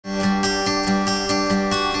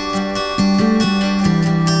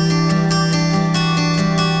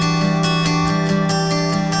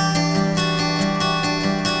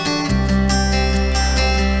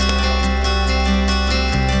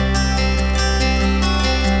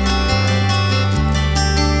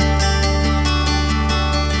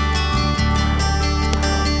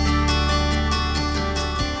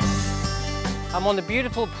on the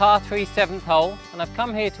beautiful par 3 7th hole, and I've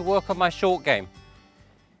come here to work on my short game.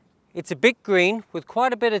 It's a big green with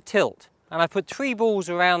quite a bit of tilt, and I've put 3 balls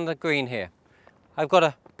around the green here. I've got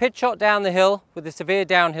a pitch shot down the hill with a severe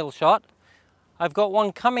downhill shot. I've got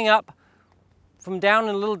one coming up from down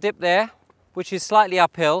in a little dip there, which is slightly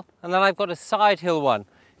uphill, and then I've got a side hill one.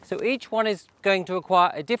 So each one is going to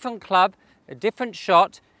require a different club, a different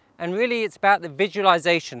shot, and really it's about the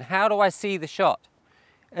visualization. How do I see the shot?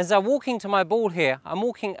 As I'm walking to my ball here, I'm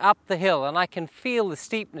walking up the hill and I can feel the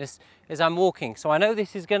steepness as I'm walking. So I know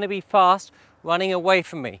this is going to be fast, running away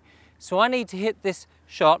from me. So I need to hit this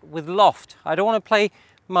shot with loft. I don't want to play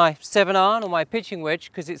my 7-iron or my pitching wedge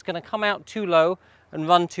because it's going to come out too low and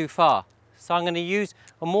run too far. So I'm going to use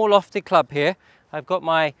a more lofted club here. I've got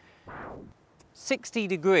my 60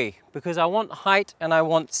 degree because I want height and I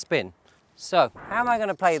want spin. So how am I going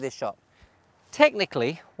to play this shot?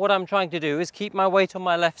 Technically, what I'm trying to do is keep my weight on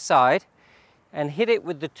my left side and hit it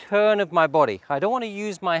with the turn of my body. I don't want to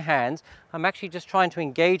use my hands. I'm actually just trying to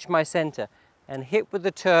engage my center and hit with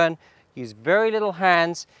the turn, use very little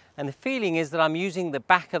hands, and the feeling is that I'm using the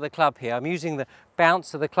back of the club here. I'm using the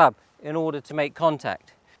bounce of the club in order to make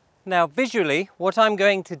contact. Now visually, what I'm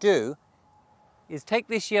going to do is take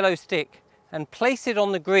this yellow stick and place it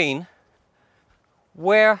on the green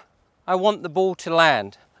where I want the ball to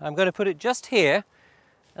land. I'm going to put it just here,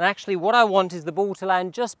 and actually what I want is the ball to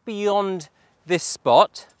land just beyond this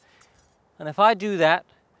spot, and if I do that,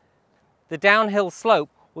 the downhill slope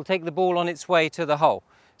will take the ball on its way to the hole.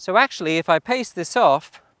 So actually if I pace this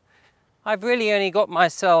off, I've really only got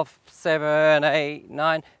myself 7, 8,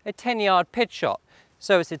 9, a 10-yard pitch shot.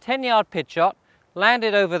 So it's a 10-yard pitch shot, land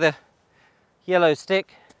it over the yellow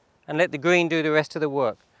stick and let the green do the rest of the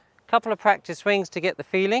work. A couple of practice swings to get the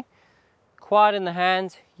feeling. Quiet in the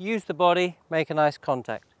hands, use the body, make a nice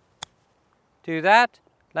contact. Do that,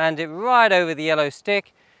 land it right over the yellow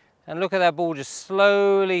stick, and look at that ball just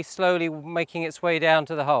slowly, slowly making its way down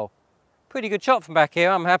to the hole. Pretty good shot from back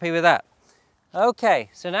here, I'm happy with that. Okay,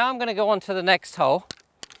 so now I'm going to go on to the next hole.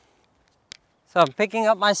 So I'm picking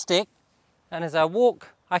up my stick, and as I walk,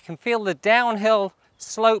 I can feel the downhill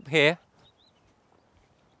slope here.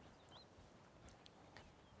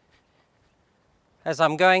 As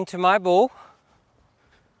I'm going to my ball,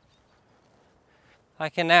 I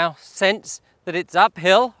can now sense that it's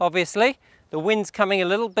uphill, obviously. The wind's coming a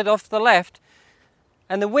little bit off the left,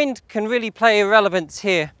 and the wind can really play irrelevance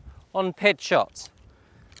here on pitch shots.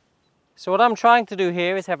 So what I'm trying to do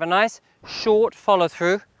here is have a nice short follow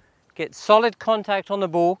through, get solid contact on the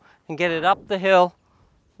ball, and get it up the hill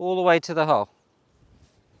all the way to the hole.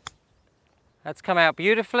 That's come out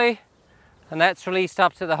beautifully, and that's released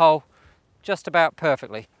up to the hole just about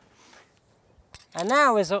perfectly. And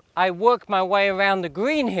now as I work my way around the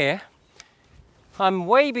green here, I'm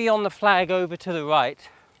way beyond the flag over to the right.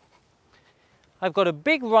 I've got a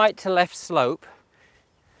big right to left slope.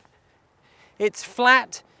 It's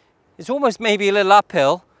flat, it's almost maybe a little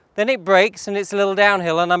uphill, then it breaks and it's a little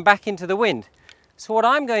downhill and I'm back into the wind. So what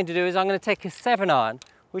I'm going to do is I'm going to take a 7-iron,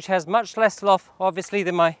 which has much less loft obviously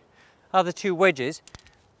than my other 2 wedges,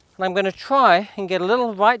 and I'm going to try and get a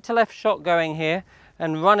little right to left shot going here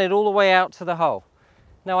and run it all the way out to the hole.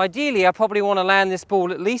 Now ideally I probably want to land this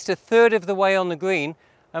ball at least a third of the way on the green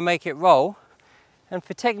and make it roll. And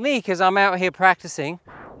for technique, as I'm out here practicing,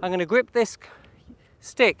 I'm going to grip this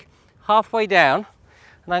stick halfway down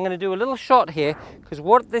and I'm going to do a little shot here, because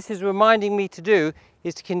what this is reminding me to do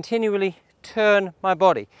is to continually turn my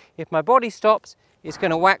body. If my body stops, it's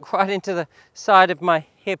going to whack right into the side of my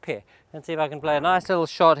hip here. And see if I can play a nice little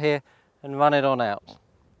shot here and run it on out.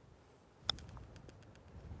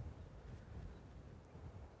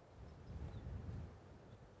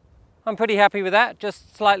 I'm pretty happy with that,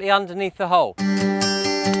 just slightly underneath the hole. So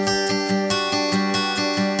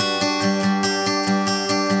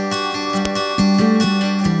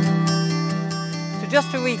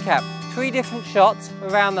just to recap, 3 different shots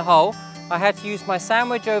around the hole. I had to use my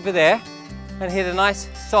sandwich over there and hit a nice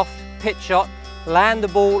soft pitch shot, land the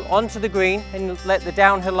ball onto the green and let the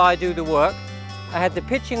downhill lie do the work. I had the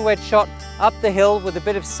pitching wedge shot up the hill with a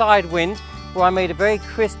bit of side wind where I made a very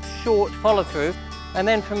crisp short follow through, and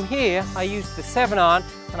then from here I used the 7-iron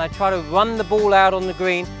and I try to run the ball out on the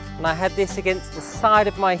green, and I had this against the side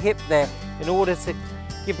of my hip there in order to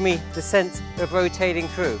give me the sense of rotating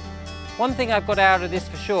through. One thing I've got out of this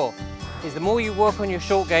for sure is the more you work on your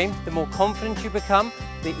short game, the more confident you become,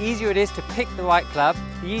 the easier it is to pick the right club,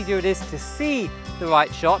 the easier it is to see the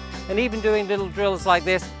right shot, and even doing little drills like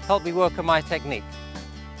this help me work on my technique.